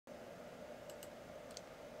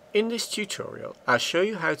In this tutorial, I'll show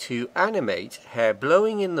you how to animate hair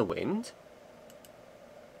blowing in the wind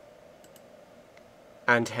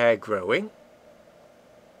and hair growing,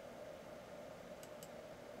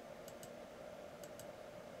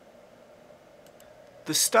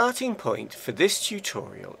 The starting point for this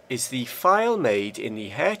tutorial is the file made in the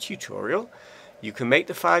hair tutorial. You can make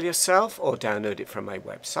the file yourself or download it from my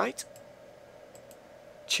website.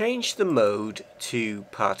 Change the mode to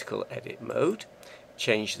particle edit mode.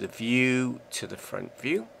 Change the view to the front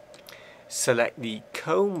view. Select the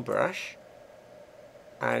comb brush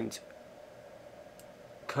and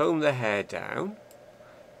comb the hair down.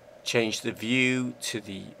 Change the view to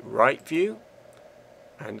the right view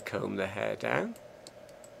and comb the hair down.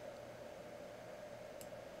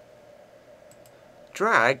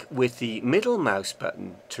 Drag with the middle mouse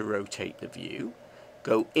button to rotate the view.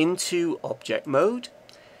 Go into object mode.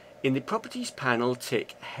 In the properties panel,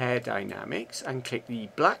 tick hair dynamics and click the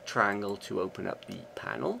black triangle to open up the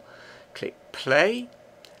panel. Click play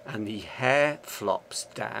and the hair flops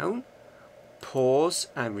down. Pause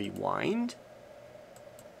and rewind.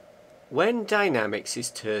 When dynamics is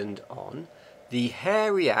turned on, the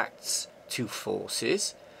hair reacts to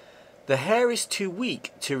forces. The hair is too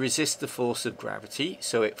weak to resist the force of gravity,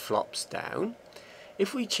 so it flops down.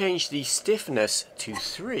 If we change the stiffness to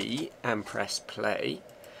 3 and press play,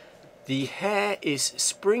 the hair is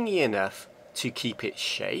springy enough to keep its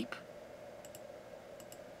shape.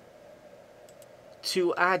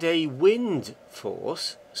 To add a wind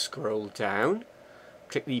force, scroll down,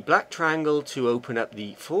 click the black triangle to open up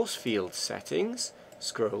the force field settings,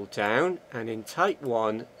 scroll down and in type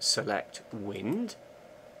 1 select wind.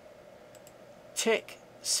 Tick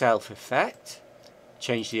self effect,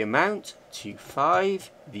 change the amount to 5,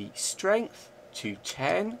 the strength to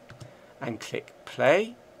 10 and click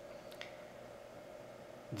play.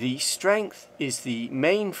 The strength is the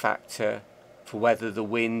main factor for whether the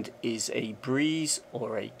wind is a breeze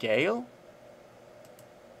or a gale.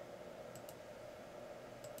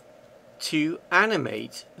 To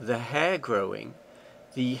animate the hair growing,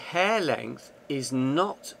 the hair length is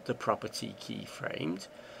not the property keyframed.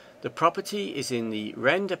 The property is in the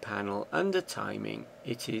render panel under timing.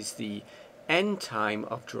 It is the end time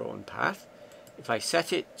of drawn path. If I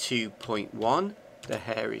set it to 0.1, the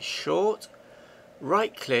hair is short.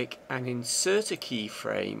 Right click and insert a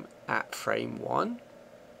keyframe at frame 1.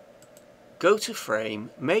 Go to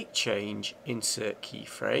frame, make change, insert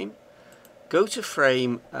keyframe. Go to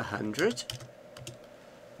frame 100.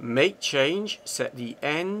 Make change, set the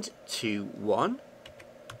end to 1.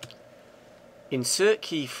 Insert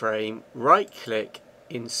keyframe, right click,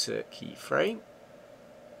 insert keyframe.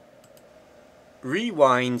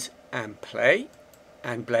 Rewind and play,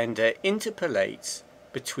 and Blender interpolates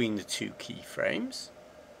between the two keyframes.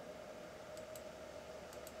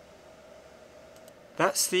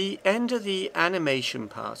 That's the end of the animation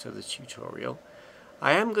part of the tutorial.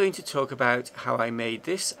 I am going to talk about how I made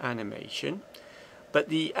this animation, but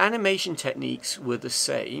the animation techniques were the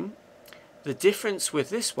same. The difference with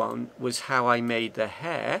this one was how I made the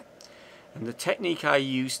hair, and the technique I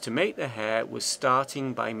used to make the hair was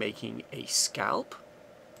starting by making a scalp.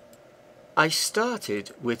 I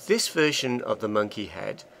started with this version of the monkey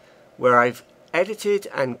head, where I've edited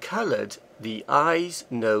and coloured the eyes,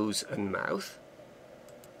 nose and mouth.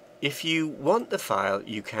 If you want the file,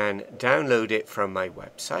 you can download it from my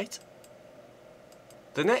website.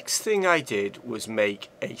 The next thing I did was make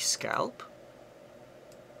a scalp.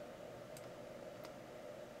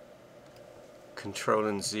 Control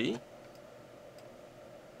and Z.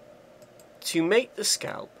 To make the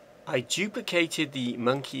scalp, I duplicated the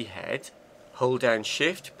monkey head, hold down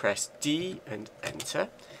Shift, press D and enter,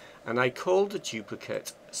 and I called the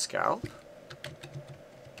duplicate scalp.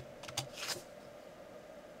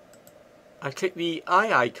 I clicked the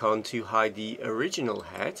eye icon to hide the original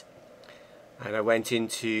head, and I went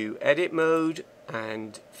into edit mode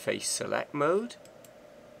and face select mode.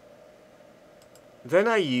 Then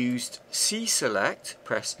I used C select,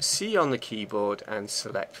 press C on the keyboard and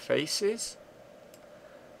select faces.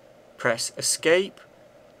 Press escape,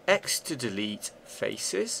 X to delete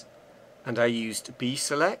faces. And I used B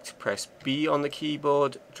select, press B on the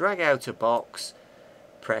keyboard, drag out a box,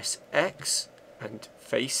 press X and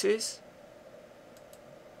faces.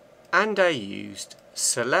 And I used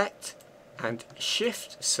select and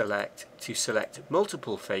shift select to select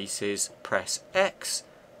multiple faces, press X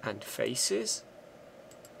and faces.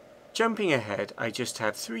 Jumping ahead, I just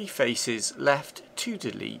have 3 faces left to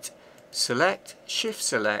delete. Select, Shift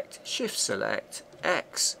select,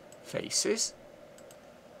 X, faces.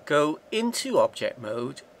 Go into object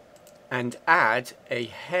mode and add a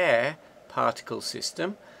hair particle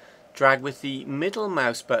system. Drag with the middle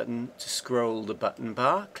mouse button to scroll the button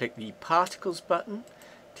bar, click the Particles button,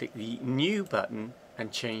 click the New button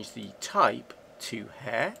and change the type to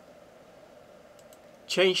hair.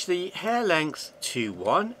 Change the hair length to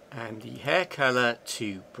 1 and the hair colour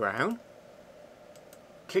to brown.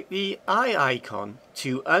 Click the eye icon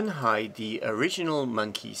to unhide the original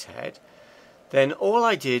monkey's head. Then all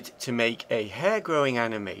I did to make a hair growing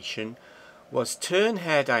animation was turn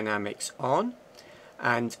hair dynamics on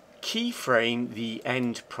and keyframe the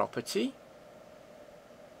end property.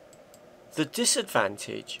 The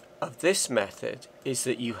disadvantage of this method is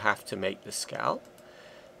that you have to make the scalp.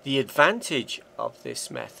 The advantage of this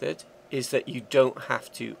method is that you don't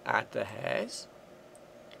have to add the hairs.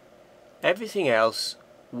 Everything else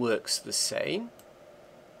works the same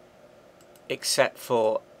except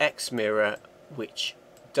for X mirror, which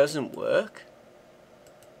doesn't work.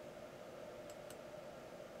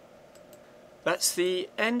 That's the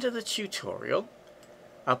end of the tutorial.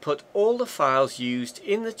 I'll put all the files used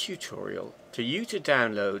in the tutorial for you to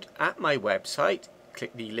download at my website.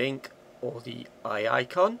 Click the link or the eye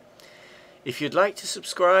icon. If you'd like to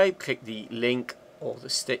subscribe, click the link or the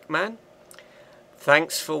stick man.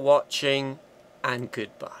 Thanks for watching and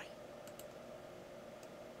goodbye.